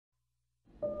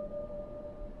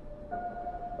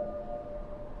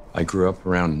I grew up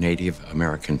around Native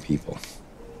American people,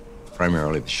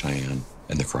 primarily the Cheyenne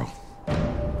and the Crow.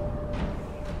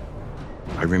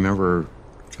 I remember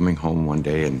coming home one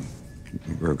day and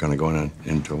we were going to go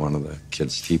into one of the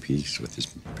kids' teepees with his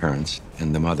parents,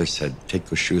 and the mother said, "Take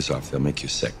those shoes off, they'll make you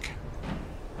sick."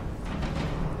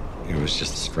 It was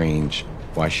just strange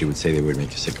why she would say they would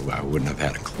make you sick. Well, I wouldn't have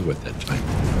had a clue at that time.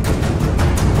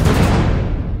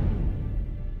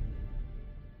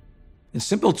 In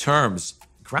simple terms,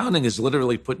 grounding is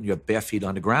literally putting your bare feet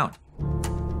on the ground.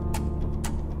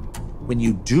 When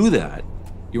you do that,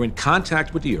 you're in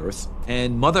contact with the Earth,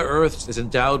 and Mother Earth is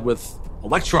endowed with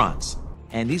electrons.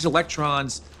 And these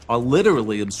electrons are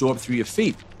literally absorbed through your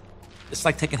feet. It's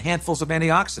like taking handfuls of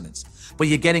antioxidants, but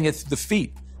you're getting it through the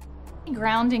feet.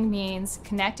 Grounding means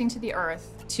connecting to the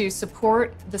Earth to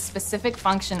support the specific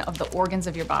function of the organs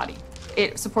of your body.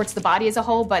 It supports the body as a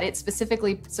whole, but it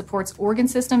specifically supports organ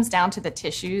systems down to the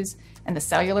tissues and the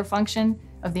cellular function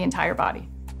of the entire body.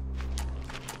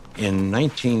 In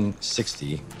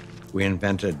 1960, we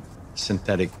invented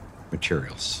synthetic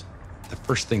materials. The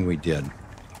first thing we did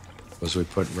was we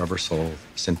put rubber sole,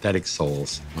 synthetic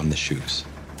soles on the shoes.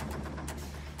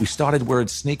 We started wearing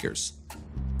sneakers.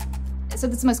 So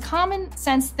it's the most common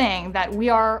sense thing that we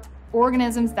are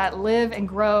organisms that live and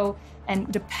grow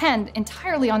and depend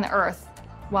entirely on the Earth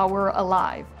while we're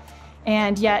alive.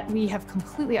 And yet we have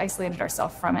completely isolated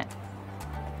ourselves from it.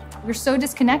 We're so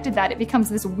disconnected that it becomes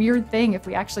this weird thing if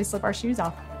we actually slip our shoes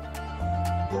off.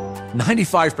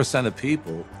 95% of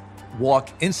people walk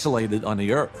insulated on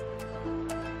the Earth.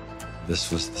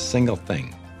 This was the single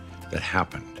thing that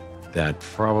happened that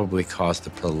probably caused the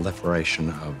proliferation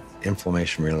of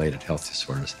inflammation-related health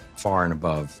disorders far and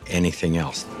above anything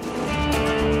else.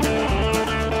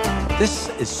 This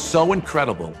is so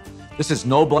incredible. This is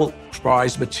Nobel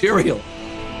Prize material.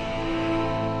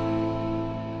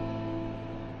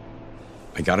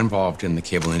 I got involved in the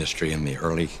cable industry in the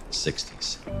early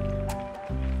 60s.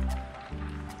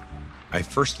 I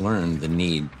first learned the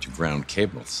need to ground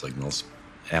cable signals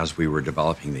as we were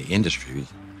developing the industry.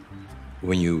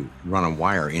 When you run a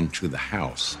wire into the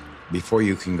house, before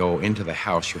you can go into the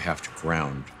house, you have to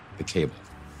ground the cable.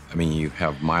 I mean, you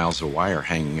have miles of wire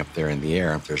hanging up there in the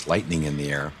air. If there's lightning in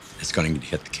the air, it's going to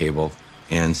hit the cable.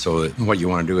 And so what you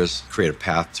want to do is create a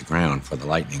path to ground for the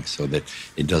lightning so that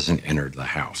it doesn't enter the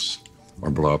house or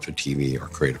blow up the TV or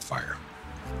create a fire.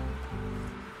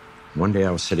 One day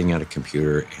I was sitting at a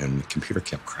computer and the computer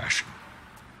kept crashing.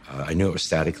 I knew it was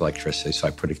static electricity, so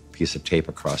I put a piece of tape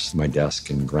across my desk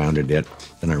and grounded it.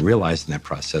 Then I realized in that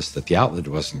process that the outlet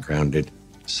wasn't grounded,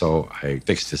 so I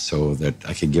fixed it so that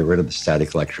I could get rid of the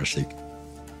static electricity.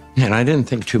 And I didn't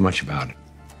think too much about it.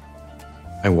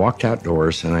 I walked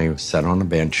outdoors and I sat on a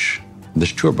bench.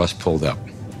 This tour bus pulled up,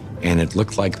 and it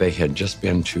looked like they had just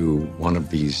been to one of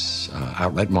these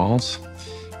outlet malls,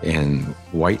 and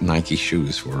white Nike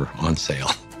shoes were on sale.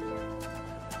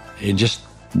 It just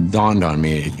dawned on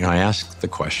me. I asked the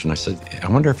question, I said,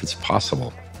 I wonder if it's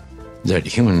possible that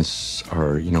humans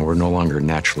are, we're no longer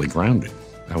naturally grounded.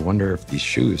 I wonder if these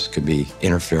shoes could be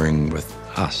interfering with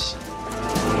us.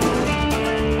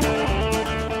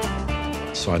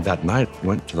 So that night, I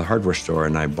went to the hardware store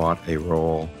and I bought a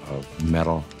roll of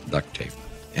metal duct tape.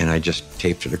 And I just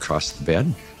taped it across the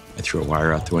bed. I threw a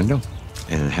wire out the window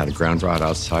and it had a ground rod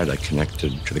outside. I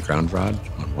connected to the ground rod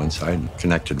on one side,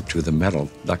 connected to the metal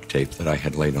duct tape that I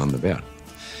had laid on the bed.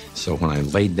 So when I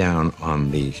laid down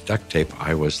on the duct tape,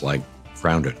 I was like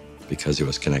grounded because it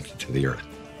was connected to the earth.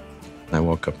 And I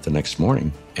woke up the next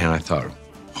morning and I thought,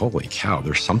 holy cow,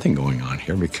 there's something going on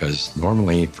here, because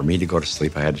normally for me to go to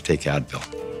sleep, I had to take Advil.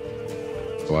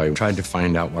 So I tried to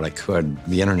find out what I could.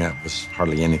 The internet was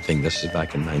hardly anything. This is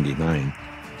back in '99.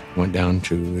 Went down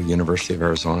to the University of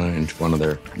Arizona into one of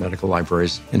their medical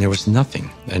libraries, and there was nothing.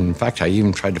 And in fact, I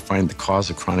even tried to find the cause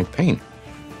of chronic pain.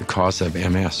 The cause of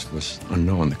MS was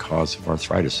unknown. The cause of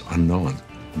arthritis, unknown.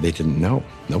 They didn't know.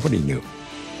 Nobody knew.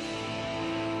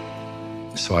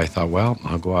 So I thought, well,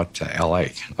 I'll go out to LA.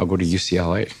 I'll go to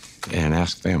UCLA and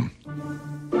ask them.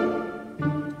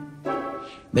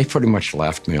 They pretty much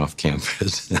laughed me off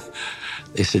campus.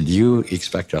 They said, you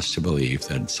expect us to believe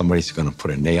that somebody's going to put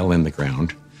a nail in the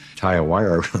ground, tie a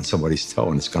wire around somebody's toe,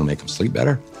 and it's going to make them sleep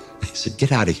better? They said,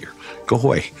 get out of here. Go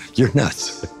away. You're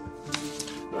nuts.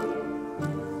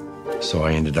 So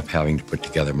I ended up having to put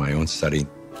together my own study,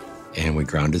 and we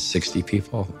grounded 60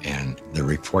 people, and the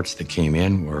reports that came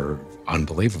in were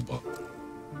unbelievable.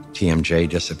 TMJ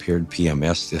disappeared,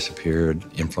 PMS disappeared,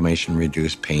 inflammation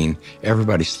reduced, pain.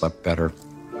 Everybody slept better.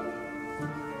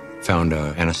 Found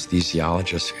an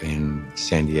anesthesiologist in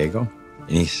San Diego,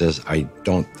 and he says, I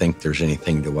don't think there's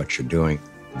anything to what you're doing.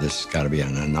 There's got to be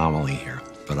an anomaly here,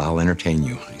 but I'll entertain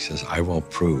you. He says, I will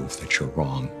prove that you're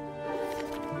wrong.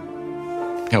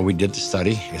 Now, we did the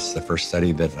study. It's the first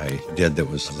study that I did that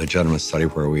was a legitimate study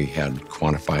where we had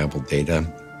quantifiable data.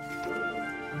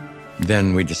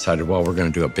 Then we decided, well, we're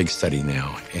going to do a big study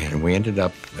now. And we ended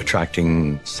up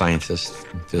attracting scientists,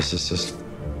 physicists.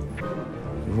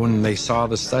 When they saw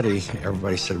the study,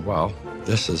 everybody said, well,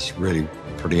 this is really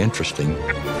pretty interesting.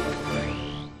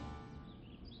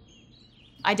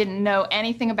 I didn't know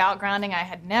anything about grounding. I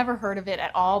had never heard of it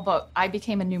at all, but I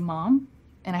became a new mom,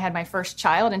 and I had my first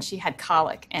child, and she had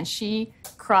colic, and she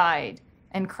cried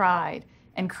and cried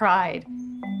and cried.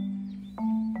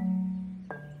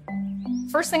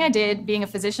 First thing I did, being a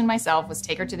physician myself, was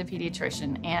take her to the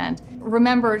pediatrician, and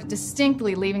remember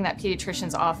distinctly leaving that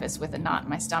pediatrician's office with a knot in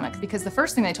my stomach, because the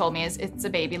first thing they told me is, it's a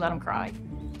baby, let him cry.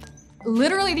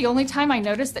 Literally the only time I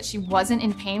noticed that she wasn't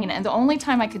in pain, and the only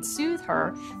time I could soothe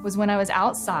her, was when I was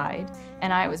outside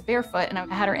and I was barefoot and I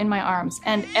had her in my arms,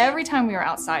 and every time we were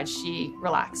outside, she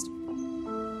relaxed.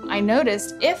 I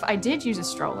noticed if I did use a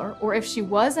stroller or if she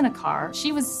was in a car,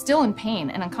 she was still in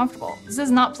pain and uncomfortable. This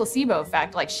is not placebo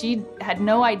effect. Like, she had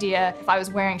no idea if I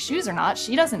was wearing shoes or not.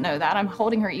 She doesn't know that. I'm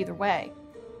holding her either way.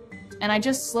 And I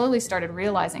just slowly started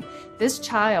realizing this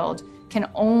child can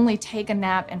only take a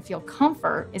nap and feel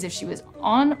comfort is if she was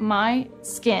on my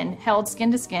skin, held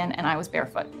skin to skin, and I was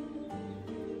barefoot.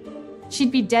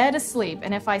 She'd be dead asleep,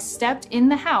 and if I stepped in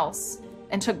the house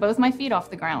and took both my feet off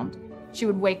the ground, she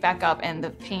would wake back up and the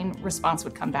pain response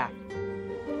would come back.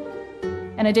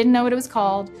 And I didn't know what it was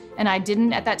called, and I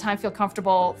didn't at that time feel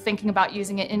comfortable thinking about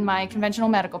using it in my conventional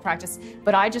medical practice,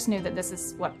 but I just knew that this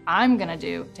is what I'm gonna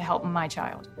do to help my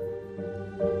child.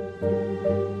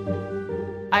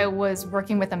 I was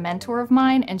working with a mentor of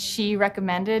mine, and she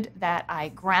recommended that I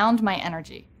ground my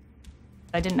energy.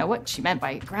 I didn't know what she meant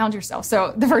by ground yourself,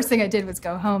 so the first thing I did was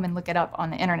go home and look it up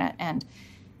on the internet, and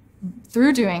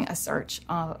through doing a search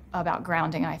about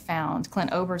grounding, I found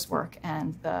Clint Ober's work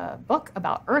and the book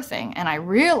about earthing, and I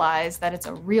realized that it's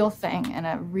a real thing and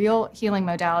a real healing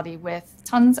modality with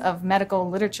tons of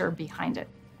medical literature behind it.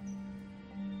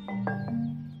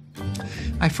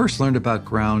 I first learned about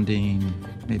grounding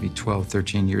maybe 12,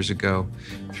 13 years ago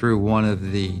through one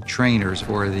of the trainers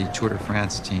for the Tour de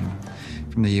France team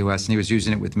from the US, and he was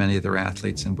using it with many of their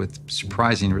athletes and with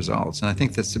surprising results. And I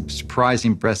think that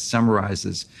surprising best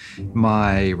summarizes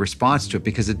my response to it,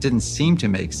 because it didn't seem to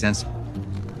make sense.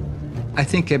 I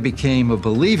think I became a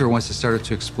believer once I started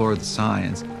to explore the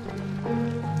science.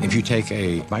 If you take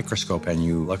a microscope and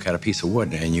you look at a piece of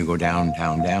wood and you go down,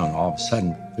 down, down, all of a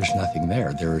sudden there's nothing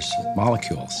there. There's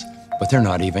molecules, but they're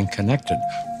not even connected.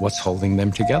 What's holding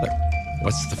them together?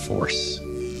 What's the force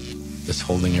that's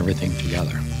holding everything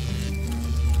together?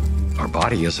 Our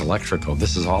body is electrical.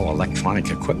 This is all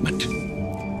electronic equipment.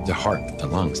 The heart, the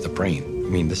lungs, the brain. I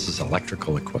mean, this is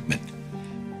electrical equipment.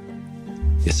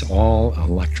 It's all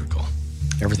electrical.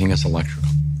 Everything is electrical.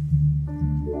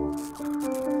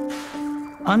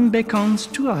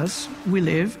 Unbeknownst to us, we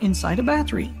live inside a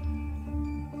battery.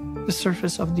 The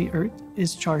surface of the Earth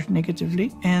is charged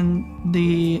negatively, and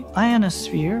the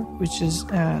ionosphere, which is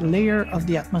a layer of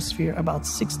the atmosphere about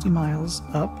 60 miles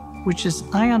up, which is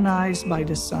ionized by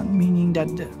the sun, meaning that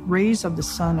the rays of the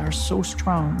sun are so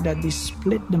strong that they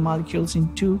split the molecules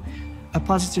into a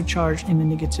positive charge and a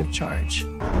negative charge.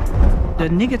 The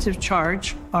negative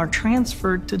charge are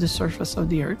transferred to the surface of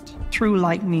the Earth through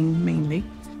lightning mainly,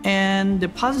 and the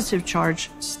positive charge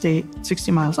stay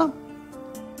 60 miles up.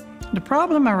 The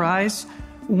problem arises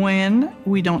when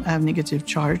we don't have negative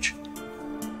charge.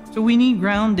 So we need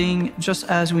grounding just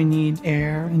as we need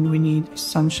air and we need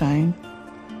sunshine.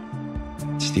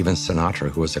 Stephen Sinatra,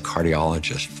 who was a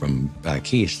cardiologist from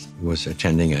back east, was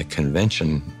attending a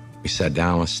convention. We sat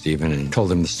down with Stephen and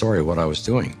told him the story of what I was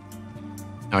doing.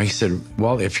 Now he said,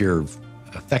 well, if you're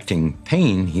affecting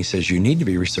pain, he says, you need to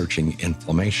be researching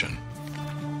inflammation.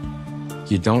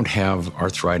 You don't have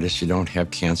arthritis, you don't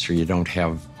have cancer, you don't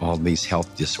have all these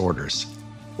health disorders.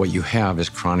 What you have is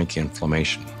chronic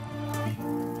inflammation.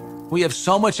 We have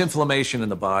so much inflammation in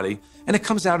the body, and it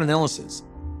comes out in illnesses.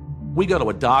 We go to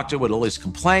a doctor with all these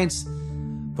complaints,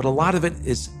 but a lot of it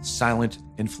is silent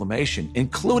inflammation,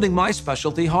 including my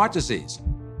specialty, heart disease.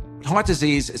 Heart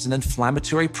disease is an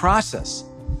inflammatory process.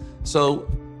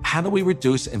 So how do we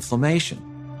reduce inflammation?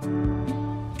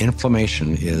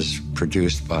 Inflammation is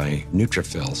produced by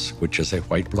neutrophils, which is a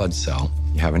white blood cell.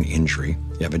 You have an injury,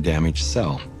 you have a damaged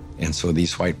cell. And so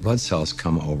these white blood cells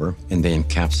come over and they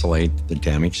encapsulate the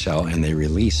damaged cell and they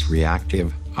release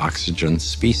reactive oxygen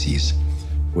species,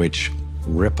 which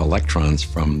rip electrons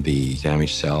from the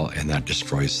damaged cell, and that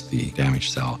destroys the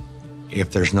damaged cell.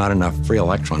 If there's not enough free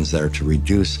electrons there to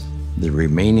reduce the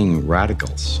remaining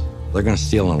radicals, they're going to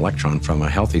steal an electron from a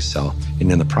healthy cell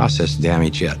and in the process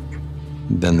damage it.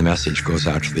 Then the message goes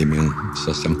out to the immune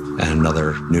system and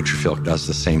another neutrophil does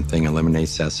the same thing,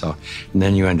 eliminates that cell, and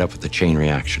then you end up with a chain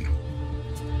reaction.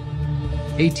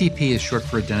 ATP is short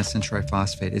for adenosine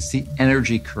triphosphate. It's the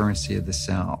energy currency of the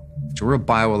cell. So we're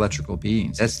bioelectrical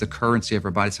beings. That's the currency of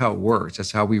our body. That's how it works.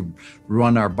 That's how we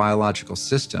run our biological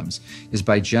systems, is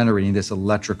by generating this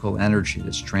electrical energy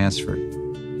that's transferred.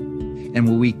 And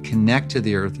when we connect to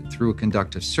the earth through a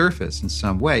conductive surface in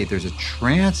some way, there's a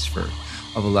transfer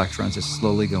of electrons that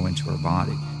slowly go into our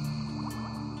body.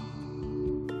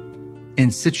 In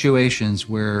situations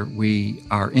where we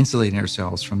are insulating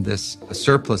ourselves from this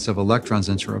surplus of electrons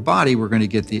into our body, we're going to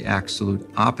get the absolute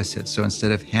opposite. So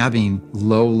instead of having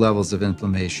low levels of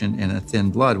inflammation and a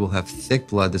thin blood, we'll have thick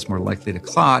blood that's more likely to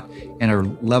clot, and our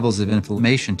levels of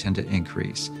inflammation tend to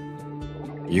increase.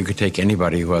 You could take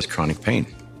anybody who has chronic pain.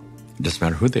 It doesn't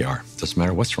matter who they are. It doesn't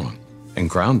matter what's wrong. And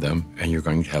ground them, and you're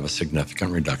going to have a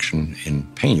significant reduction in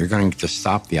pain. You're going to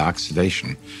stop the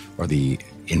oxidation or the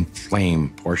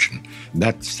inflamed portion.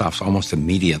 That stops almost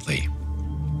immediately.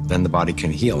 Then the body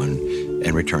can heal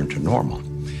and return to normal.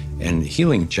 And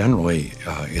healing generally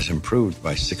is improved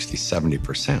by 60,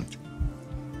 70%.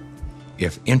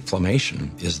 If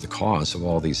inflammation is the cause of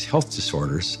all these health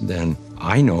disorders, then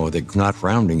I know that not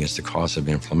grounding is the cause of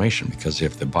inflammation, because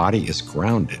if the body is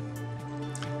grounded,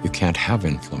 you can't have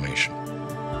inflammation.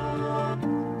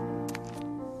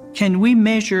 Can we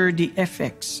measure the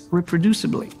effects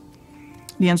reproducibly?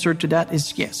 The answer to that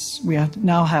is yes. We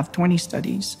now have 20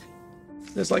 studies.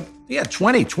 There's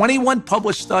 21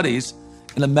 published studies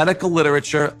in the medical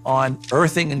literature on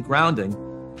earthing and grounding.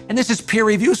 And this is peer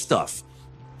review stuff.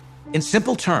 In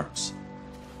simple terms,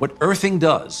 what earthing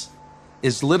does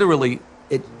is literally,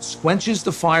 it quenches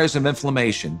the fires of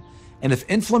inflammation. And if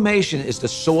inflammation is the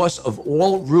source of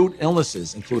all root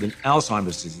illnesses, including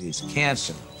Alzheimer's disease,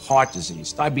 cancer, heart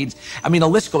disease, diabetes, I mean, the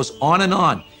list goes on and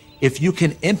on. If you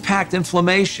can impact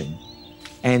inflammation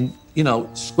and,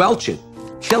 squelch it,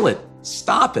 kill it,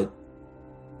 stop it,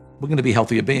 we're going to be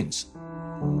healthier beings.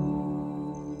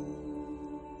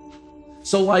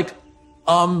 So,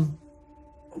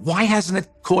 why hasn't it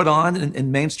caught on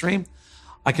in mainstream?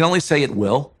 I can only say it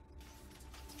will.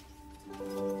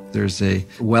 There's a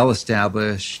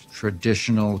well-established,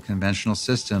 traditional, conventional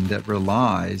system that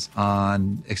relies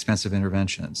on expensive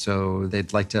intervention. So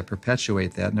they'd like to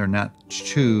perpetuate that, and they're not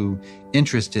too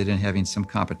interested in having some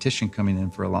competition coming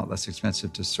in for a lot less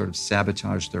expensive to sort of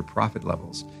sabotage their profit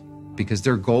levels. Because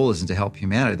their goal isn't to help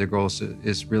humanity. Their goal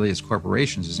is really, as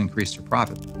corporations, is increase their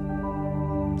profit.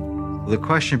 The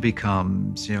question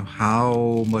becomes,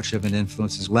 how much of an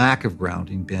influence has lack of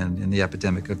grounding been in the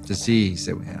epidemic of disease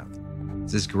that we have?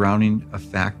 Is this grounding a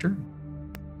factor?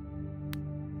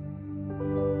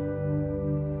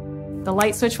 The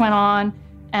light switch went on,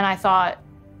 and I thought,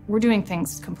 we're doing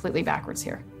things completely backwards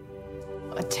here.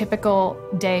 A typical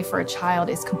day for a child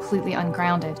is completely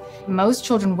ungrounded. Most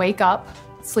children wake up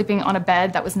sleeping on a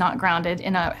bed that was not grounded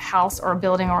in a house or a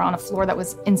building or on a floor that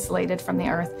was insulated from the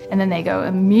earth. And then they go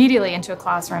immediately into a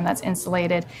classroom that's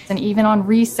insulated. And even on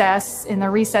recess, in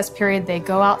the recess period, they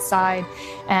go outside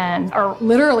and are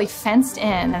literally fenced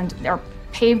in and are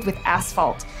paved with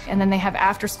asphalt. And then they have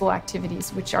after-school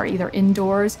activities, which are either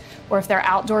indoors, or if they're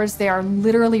outdoors, they are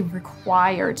literally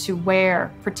required to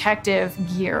wear protective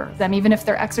gear. Then even if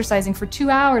they're exercising for 2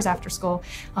 hours after school,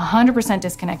 100%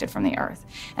 disconnected from the earth.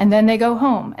 And then they go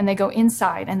home and they go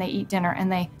inside and they eat dinner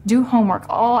and they do homework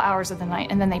all hours of the night,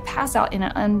 and then they pass out in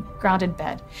an ungrounded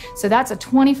bed. So that's a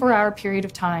 24-hour period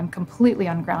of time completely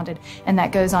ungrounded, and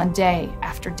that goes on day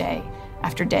after day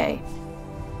after day.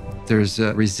 There's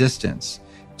a resistance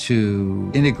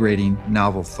to integrating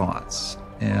novel thoughts.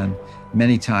 And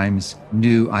many times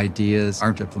new ideas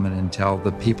aren't implemented until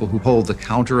the people who hold the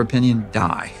counter opinion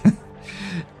die.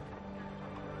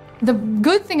 The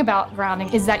good thing about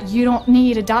grounding is that you don't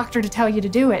need a doctor to tell you to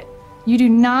do it. You do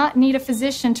not need a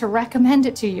physician to recommend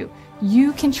it to you.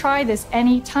 You can try this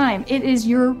anytime. It is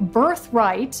your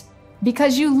birthright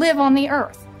because you live on the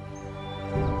earth.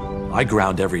 I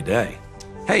ground every day.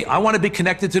 Hey, I want to be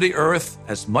connected to the earth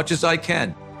as much as I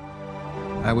can.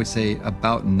 I would say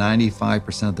about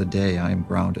 95% of the day I am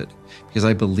grounded, because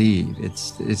I believe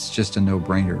it's just a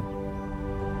no-brainer.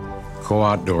 Go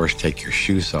outdoors, take your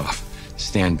shoes off,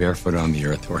 stand barefoot on the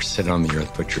earth, or sit on the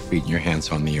earth, put your feet and your hands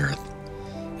on the earth,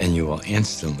 and you will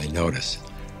instantly notice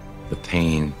the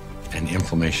pain and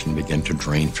inflammation begin to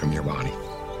drain from your body.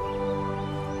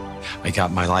 I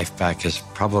got my life back is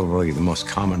probably the most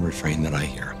common refrain that I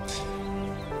hear.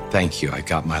 Thank you, I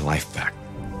got my life back.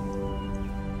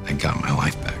 I got my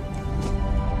life back.